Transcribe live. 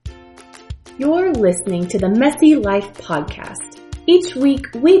You're listening to the Messy Life Podcast. Each week,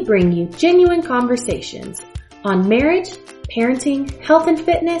 we bring you genuine conversations on marriage, parenting, health and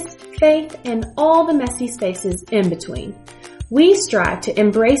fitness, faith, and all the messy spaces in between. We strive to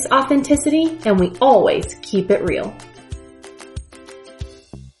embrace authenticity, and we always keep it real.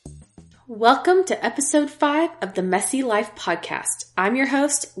 Welcome to episode 5 of the Messy Life Podcast. I'm your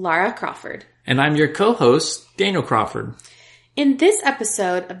host, Lara Crawford. And I'm your co-host, Daniel Crawford. In this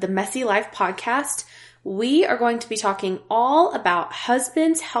episode of the Messy Life Podcast, we are going to be talking all about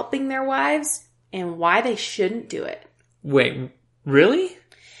husbands helping their wives and why they shouldn't do it. Wait, really?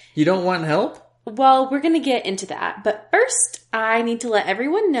 You don't want help? Well, we're going to get into that. But first, I need to let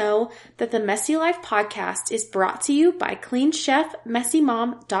everyone know that the Messy Life Podcast is brought to you by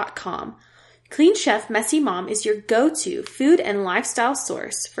CleanChefMessyMom.com. Clean Chef Messy Mom is your go-to food and lifestyle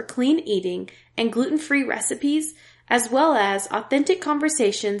source for clean eating and gluten-free recipes, as well as authentic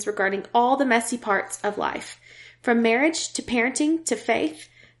conversations regarding all the messy parts of life. From marriage to parenting to faith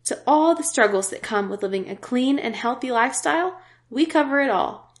to all the struggles that come with living a clean and healthy lifestyle, we cover it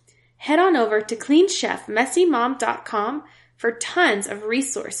all. Head on over to CleanChefMessyMom.com for tons of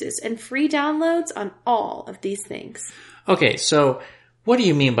resources and free downloads on all of these things. Okay, so what do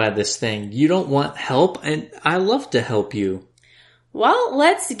you mean by this thing? You don't want help, and I love to help you. Well,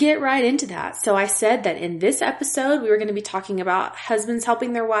 let's get right into that. So I said that in this episode, we were going to be talking about husbands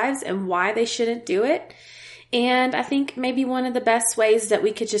helping their wives and why they shouldn't do it. And I think maybe one of the best ways that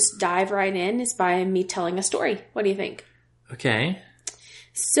we could just dive right in is by me telling a story. What do you think? Okay.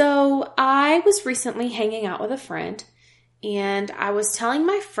 So I was recently hanging out with a friend, and I was telling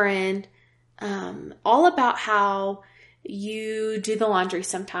my friend all about how you do the laundry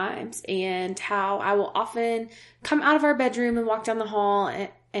sometimes and how I will often come out of our bedroom and walk down the hall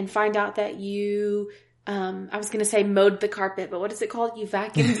and find out that you, I was going to say mowed the carpet, but what is it called? You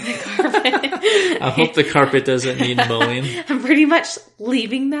vacuumed the carpet. I hope the carpet doesn't need mowing. I'm pretty much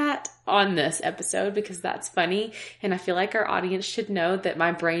leaving that on this episode because that's funny. And I feel like our audience should know that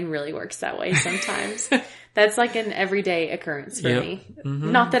my brain really works that way sometimes. That's like an everyday occurrence for me.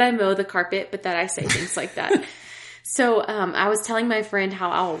 Mm-hmm. Not that I mow the carpet, but that I say things like that. So I was telling my friend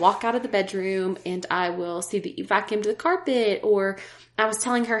how I will walk out of the bedroom and I will see that you vacuumed the carpet, or I was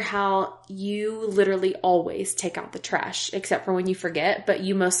telling her how you literally always take out the trash, except for when you forget, but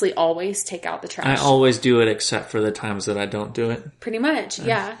you mostly always take out the trash. I always do it except for the times that I don't do it. Pretty much,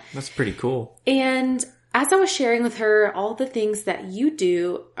 yeah. That's pretty cool. And as I was sharing with her all the things that you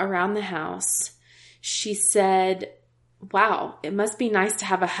do around the house, she said, wow, it must be nice to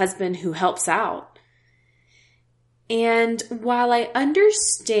have a husband who helps out. And while I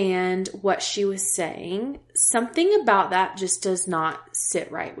understand what she was saying, something about that just does not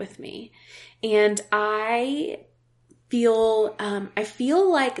sit right with me. And I feel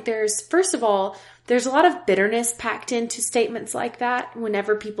like first of all, there's a lot of bitterness packed into statements like that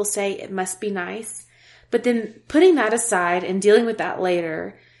whenever people say it must be nice. But then putting that aside and dealing with that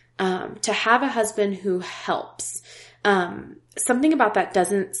later, to have a husband who helps, something about that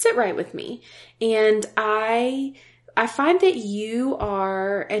doesn't sit right with me. And I find that you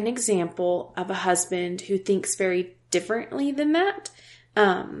are an example of a husband who thinks very differently than that.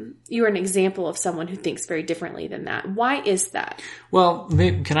 You are an example of someone who thinks very differently than that. Why is that? Well,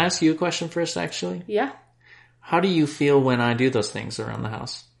 can I ask you a question first, actually? Yeah. How do you feel when I do those things around the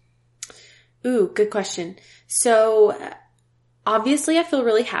house? Ooh, good question. So, obviously, I feel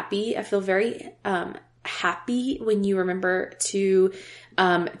really happy. I feel very happy when you remember to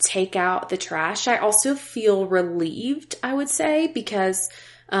take out the trash. I also feel relieved, I would say, because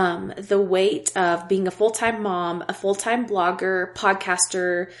the weight of being a full-time mom, a full-time blogger,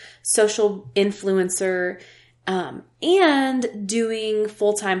 podcaster, social influencer, and doing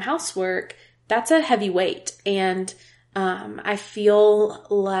full-time housework, that's a heavy weight. And I feel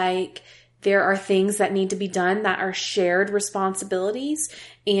like there are things that need to be done that are shared responsibilities,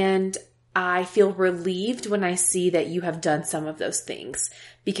 and I feel relieved when I see that you have done some of those things,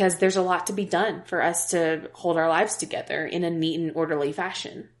 because there's a lot to be done for us to hold our lives together in a neat and orderly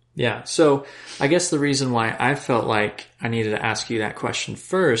fashion. Yeah. So I guess the reason why I felt like I needed to ask you that question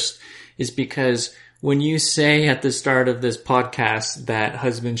first is because when you say at the start of this podcast that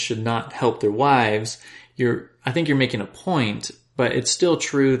husbands should not help their wives, I think you're making a point, but it's still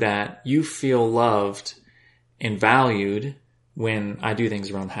true that you feel loved and valued when I do things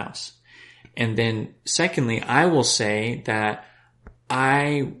around the house. And then secondly, I will say that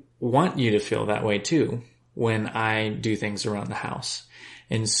I want you to feel that way too when I do things around the house.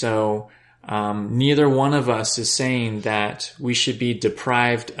 And so neither one of us is saying that we should be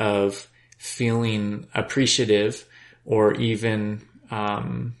deprived of feeling appreciative or even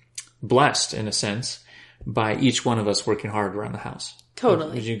blessed in a sense by each one of us working hard around the house.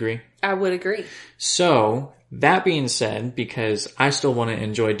 Totally. Would you agree? I would agree. So that being said, because I still want to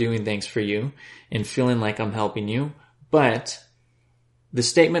enjoy doing things for you and feeling like I'm helping you, but the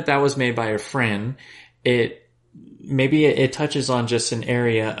statement that was made by a friend, maybe it touches on just an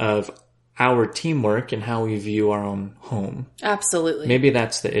area of our teamwork and how we view our own home. Absolutely. Maybe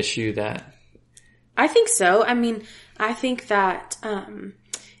that's the issue that... I think so. I mean, I think that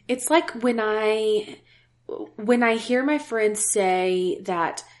it's like when I hear my friends say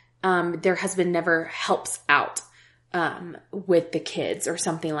that their husband never helps out with the kids or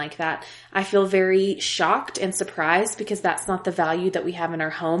something like that, I feel very shocked and surprised because that's not the value that we have in our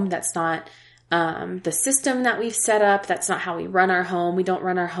home. That's not the system that we've set up. That's not how we run our home. We don't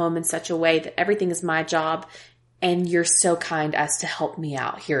run our home in such a way that everything is my job and you're so kind as to help me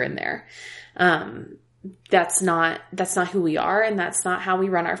out here and there. That's not who we are, and that's not how we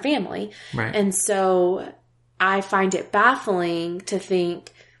run our family. Right. And so I find it baffling to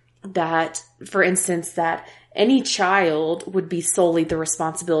think that, for instance, that any child would be solely the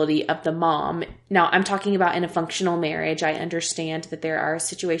responsibility of the mom. Now, I'm talking about in a functional marriage. I understand that there are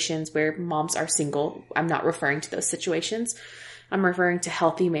situations where moms are single. I'm not referring to those situations. I'm referring to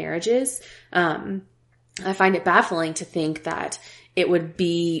healthy marriages. I find it baffling to think that it would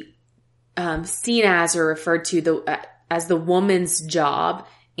be seen as or referred to as the woman's job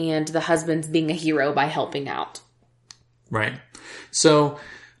and the husband's being a hero by helping out. Right. So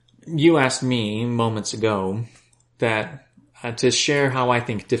you asked me moments ago that to share how I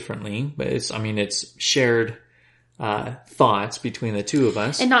think differently, but it's shared thoughts between the two of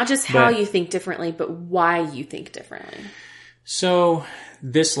us. And not just how you think differently, but why you think differently. So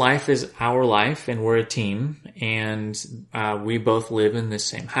this life is our life and we're a team, and we both live in the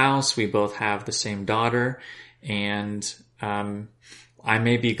same house. We both have the same daughter, and I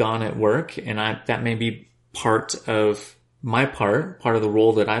may be gone at work, and that may be part of my part of the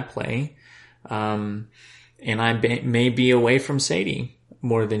role that I play. And I may be away from Sadie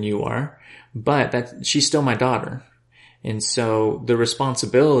more than you are, but she's still my daughter. And so the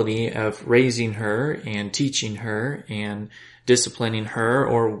responsibility of raising her and teaching her and disciplining her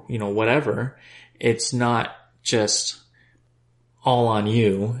or, whatever, it's not just all on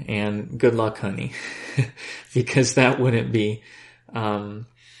you and good luck, honey, because that wouldn't be, oh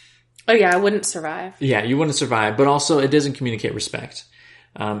yeah, I wouldn't survive. Yeah, you wouldn't survive, but also it doesn't communicate respect.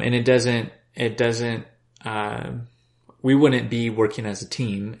 And it doesn't, we wouldn't be working as a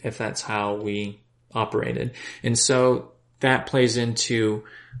team if that's how we operated. And so that plays into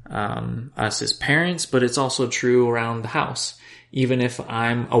us as parents, but it's also true around the house. Even if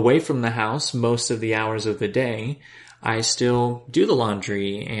I'm away from the house most of the hours of the day, I still do the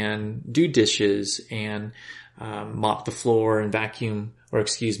laundry and do dishes and mop the floor and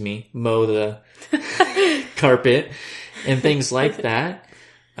mow the carpet and things like that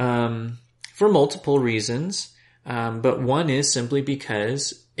for multiple reasons. But one is simply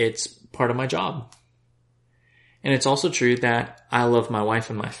because it's part of my job. And it's also true that I love my wife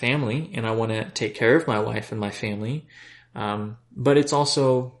and my family, and I want to take care of my wife and my family. But it's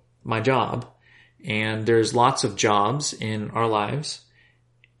also my job, and there's lots of jobs in our lives.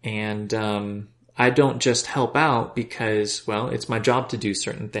 And, I don't just help out because, well, it's my job to do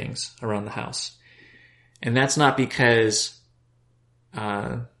certain things around the house. And that's not because,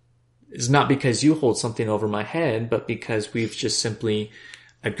 it's not because you hold something over my head, but because we've just simply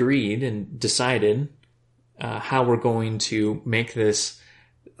agreed and decided how we're going to make this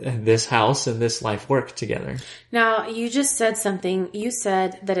house and this life work together. Now, you just said something. You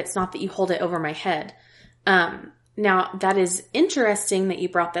said that it's not that you hold it over my head. Now, that is interesting that you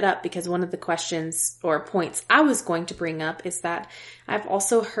brought that up, because one of the questions or points I was going to bring up is that I've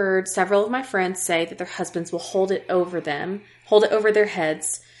also heard several of my friends say that their husbands will hold it over their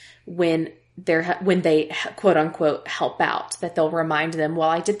heads when they quote unquote help out, that they'll remind them, well,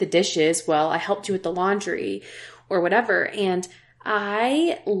 I did the dishes. Well, I helped you with the laundry or whatever. And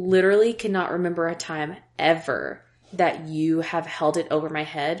I literally cannot remember a time ever that you have held it over my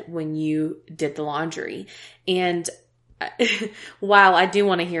head when you did the laundry. And while I do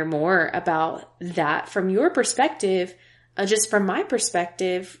want to hear more about that from your perspective, just from my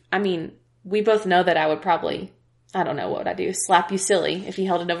perspective, I mean, we both know that I would probably, I don't know what would I do, slap you silly if you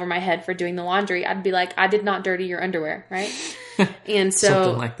held it over my head for doing the laundry. I'd be like, I did not dirty your underwear, right? And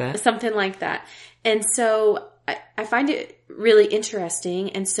so something like that. And so I find it really interesting.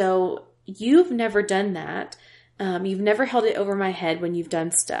 And so you've never done that. You've never held it over my head when you've done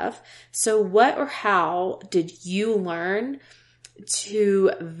stuff. So what or how did you learn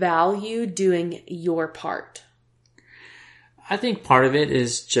to value doing your part? I think part of it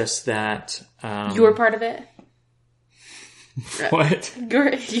is just that... Your part of it? What?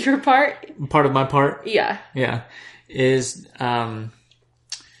 Your part? Part of my part? Yeah. Yeah. Is...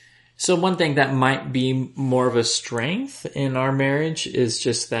 So one thing that might be more of a strength in our marriage is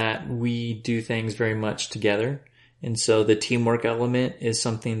just that we do things very much together. And so the teamwork element is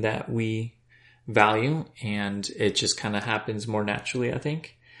something that we value, and it just kind of happens more naturally, I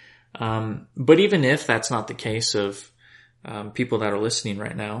think. But even if that's not the case of people that are listening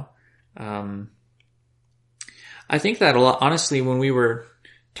right now, I think that a lot, honestly, when we were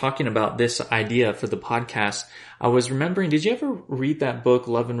talking about this idea for the podcast, I was remembering, did you ever read that book,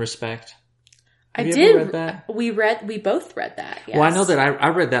 Love and Respect? I Have you did. ever read that? We both read that. Yes. Well, I know that I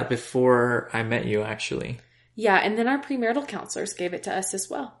read that before I met you, actually. Yeah, and then our premarital counselors gave it to us as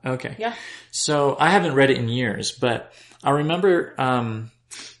well. Okay. Yeah. So I haven't read it in years, but I remember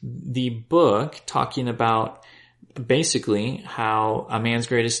the book talking about basically how a man's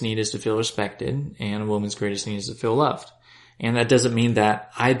greatest need is to feel respected and a woman's greatest need is to feel loved. And that doesn't mean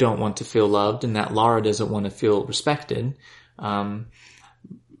that I don't want to feel loved and that Laura doesn't want to feel respected,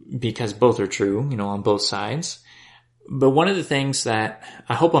 because both are true, on both sides. But one of the things that,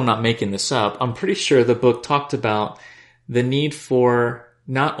 I hope I'm not making this up, I'm pretty sure the book talked about the need for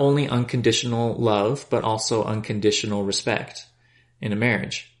not only unconditional love, but also unconditional respect in a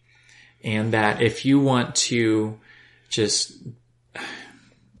marriage. And that if you want to just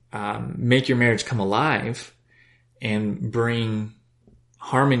make your marriage come alive, and bring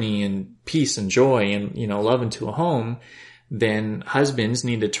harmony and peace and joy and, love into a home, then husbands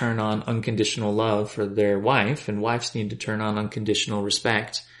need to turn on unconditional love for their wife, and wives need to turn on unconditional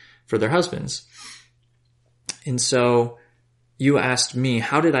respect for their husbands. And so you asked me,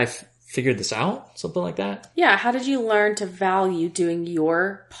 how did I figure this out? Something like that? Yeah. How did you learn to value doing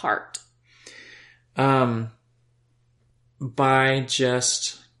your part? By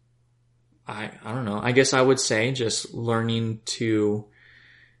just... I don't know. I guess I would say just learning to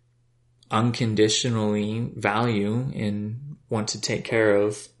unconditionally value and want to take care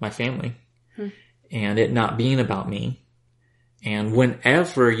of my family, and it not being about me. And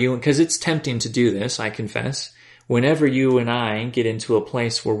whenever because it's tempting to do this, I confess, whenever you and I get into a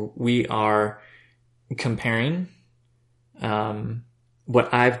place where we are comparing,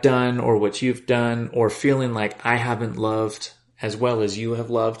 what I've done or what you've done, or feeling like I haven't loved as well as you have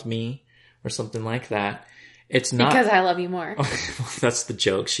loved me, or something like that. It's not... Because I love you more. That's the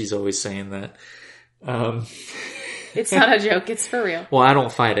joke. She's always saying that. It's not a joke. It's for real. Well, I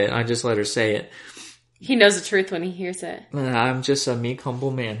don't fight it. I just let her say it. He knows the truth when he hears it. I'm just a meek,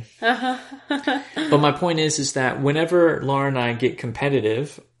 humble man. But my point is that whenever Laura and I get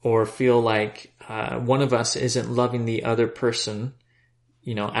competitive or feel like one of us isn't loving the other person,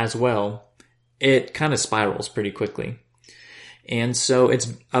 as well, it kind of spirals pretty quickly. And so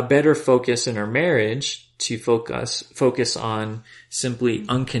it's a better focus in our marriage to focus on simply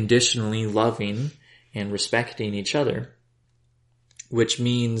unconditionally loving and respecting each other, which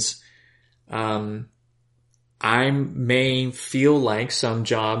means I may feel like some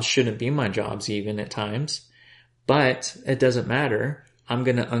jobs shouldn't be my jobs even at times, but it doesn't matter. I'm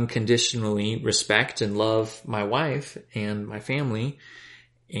going to unconditionally respect and love my wife and my family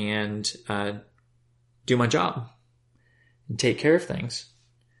and do my job. Take care of things,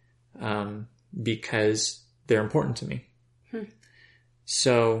 because they're important to me.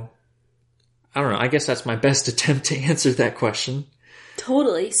 So, I don't know. I guess that's my best attempt to answer that question.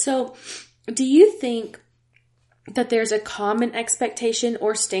 Totally. So, do you think that there's a common expectation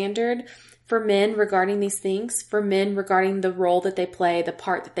or standard for men regarding these things, for men regarding the role that they play, the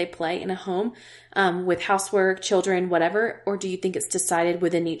part that they play in a home, with housework, children, whatever? Or do you think it's decided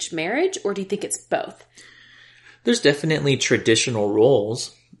within each marriage, or do you think it's both? There's definitely traditional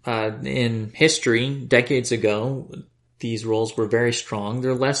roles. In history, decades ago, these roles were very strong.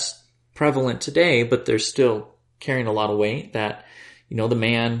 They're less prevalent today, but they're still carrying a lot of weight that, the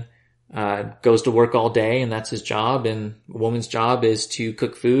man goes to work all day and that's his job, and a woman's job is to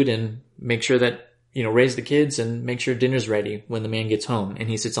cook food and make sure that, raise the kids and make sure dinner's ready when the man gets home and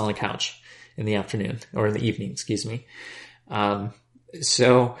he sits on the couch in the afternoon, or in the evening, excuse me.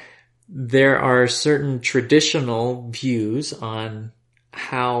 So there are certain traditional views on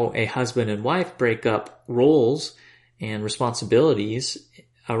how a husband and wife break up roles and responsibilities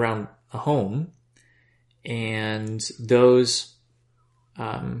around a home. And those,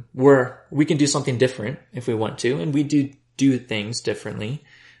 where we can do something different if we want to, and we do things differently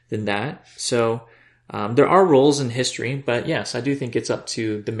than that. So, there are roles in history, but yes, I do think it's up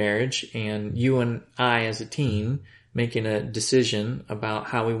to the marriage and you and I as a team making a decision about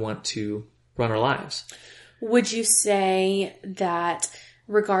how we want to run our lives. Would you say that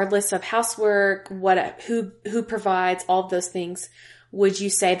regardless of housework, who provides all of those things, would you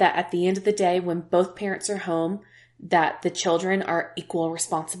say that at the end of the day, when both parents are home, that the children are equal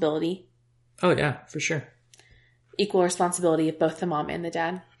responsibility? Oh yeah, for sure. Equal responsibility of both the mom and the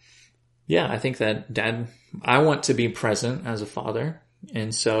dad? Yeah, I think that I want to be present as a father.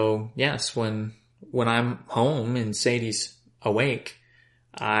 And so, yes, when I'm home and Sadie's awake,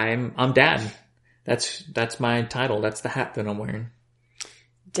 I'm dad. That's my title. That's the hat that I'm wearing.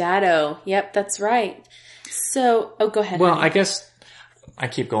 Daddo. Yep, that's right. So, go ahead. Well, honey. I guess I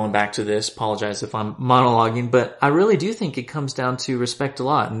keep going back to this. Apologize if I'm monologuing, but I really do think it comes down to respect a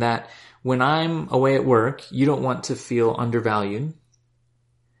lot, and that when I'm away at work, you don't want to feel undervalued.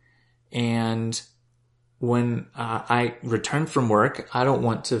 And when I return from work, I don't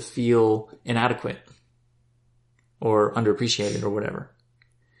want to feel inadequate or underappreciated or whatever.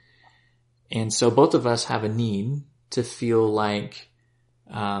 And so both of us have a need to feel like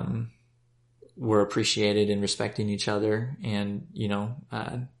we're appreciated and respecting each other and,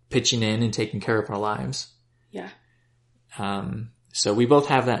 pitching in and taking care of our lives. Yeah. So we both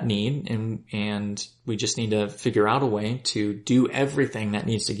have that need, and we just need to figure out a way to do everything that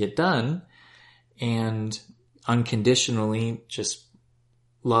needs to get done and unconditionally just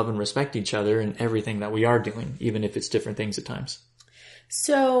love and respect each other in everything that we are doing, even if it's different things at times.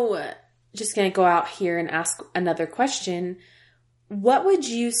 So, just going to go out here and ask another question. What would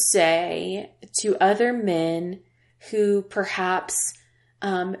you say to other men who perhaps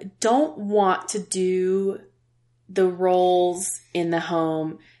don't want to do the roles in the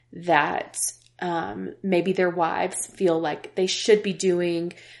home that maybe their wives feel like they should be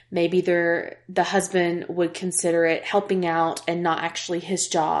doing? Maybe the husband would consider it helping out and not actually his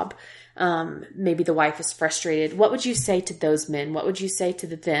job. Maybe the wife is frustrated. What would you say to those men? What would you say to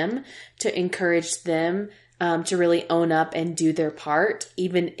them to encourage them to really own up and do their part,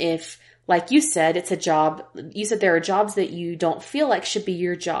 even if, like you said, it's a job. You said there are jobs that you don't feel like should be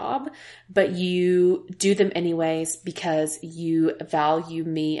your job, but you do them anyways because you value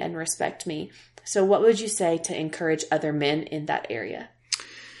me and respect me. So what would you say to encourage other men in that area?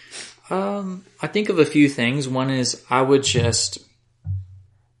 I think of a few things. One is I would just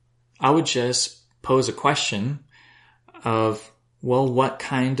pose a question of, well, what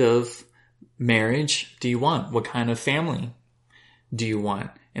kind of marriage do you want? What kind of family do you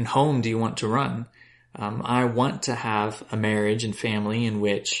want? And home do you want to run? I want to have a marriage and family in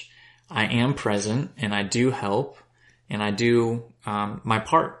which I am present and I do help and I do my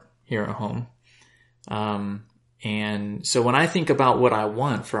part here at home. And so when I think about what I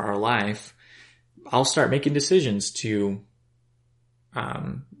want for our life, I'll start making decisions to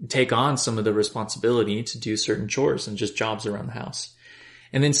take on some of the responsibility to do certain chores and just jobs around the house.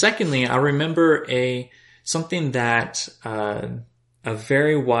 And then secondly, I remember something that a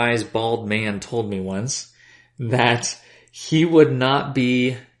very wise bald man told me once, that he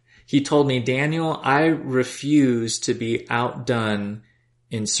told me, Daniel, I refuse to be outdone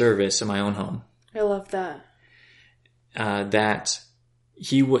in service in my own home. I love that. That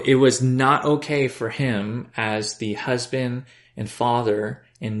it was not okay for him as the husband and father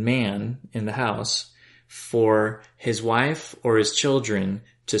and man in the house for his wife or his children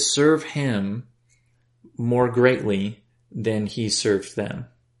to serve him more greatly than he served them.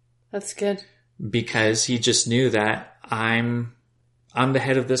 That's good. Because he just knew that I'm the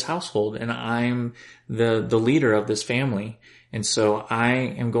head of this household and I'm the leader of this family. And so I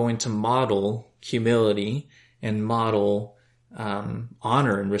am going to model humility and model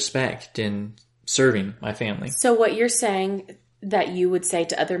honor and respect in serving my family. So what you're saying that you would say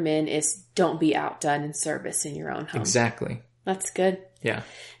to other men is don't be outdone in service in your own home. Exactly. That's good. Yeah.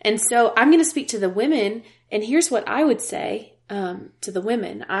 And so I'm going to speak to the women, and here's what I would say to the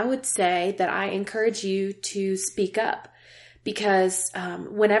women. I would say that I encourage you to speak up, because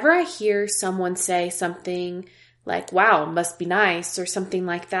whenever I hear someone say something like, wow, must be nice, or something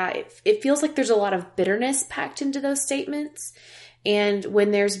like that, it feels like there's a lot of bitterness packed into those statements. And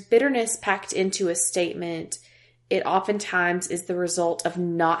when there's bitterness packed into a statement, it oftentimes is the result of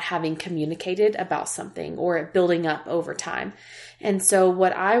not having communicated about something or it building up over time. And so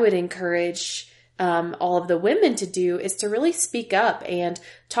what I would encourage all of the women to do is to really speak up and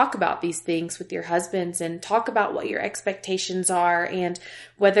talk about these things with your husbands and talk about what your expectations are and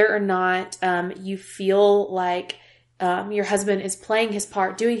whether or not you feel like your husband is playing his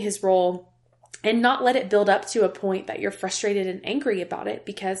part, doing his role, and not let it build up to a point that you're frustrated and angry about it,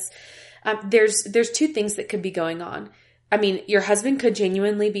 because there's two things that could be going on. I mean, your husband could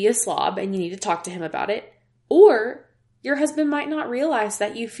genuinely be a slob and you need to talk to him about it, or your husband might not realize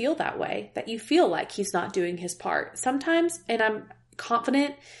that you feel that way, that you feel like he's not doing his part. Sometimes, and I'm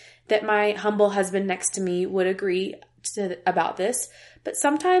confident that my humble husband next to me would agree about this, but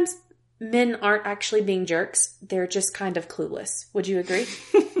sometimes men aren't actually being jerks. They're just kind of clueless. Would you agree?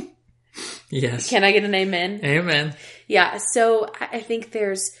 Yes. Can I get an amen? Amen. Yeah. So I think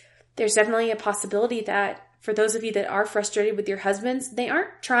there's definitely a possibility that for those of you that are frustrated with your husbands, they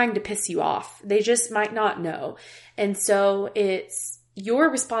aren't trying to piss you off. They just might not know. And so it's your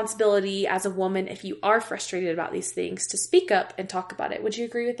responsibility as a woman, if you are frustrated about these things, to speak up and talk about it. Would you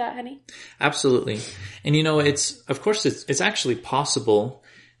agree with that, honey? Absolutely. And it's actually possible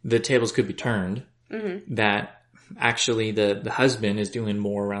the tables could be turned, that actually the husband is doing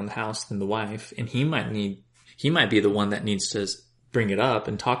more around the house than the wife, and he might be the one that needs to bring it up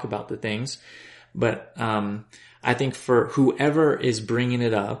and talk about the things. But I think for whoever is bringing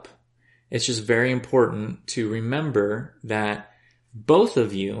it up, it's just very important to remember that both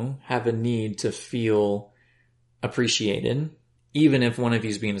of you have a need to feel appreciated, even if one of you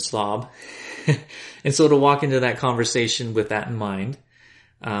is being a slob. And so to walk into that conversation with that in mind,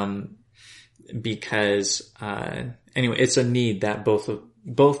 because anyway, it's a need that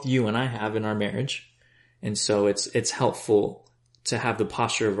both you and I have in our marriage. And so it's helpful to have the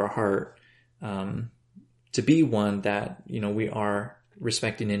posture of our heart to be one that, we are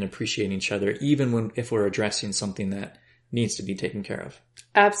respecting and appreciating each other, even if we're addressing something that needs to be taken care of.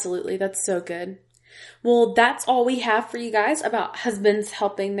 Absolutely. That's so good. Well, that's all we have for you guys about husbands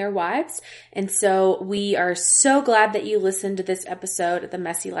helping their wives. And so we are so glad that you listened to this episode of the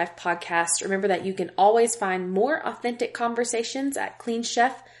Messy Life Podcast. Remember that you can always find more authentic conversations at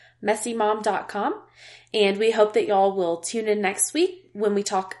cleanchefmessymom.com. And we hope that y'all will tune in next week when we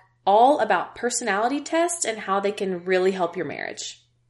talk all about personality tests and how they can really help your marriage.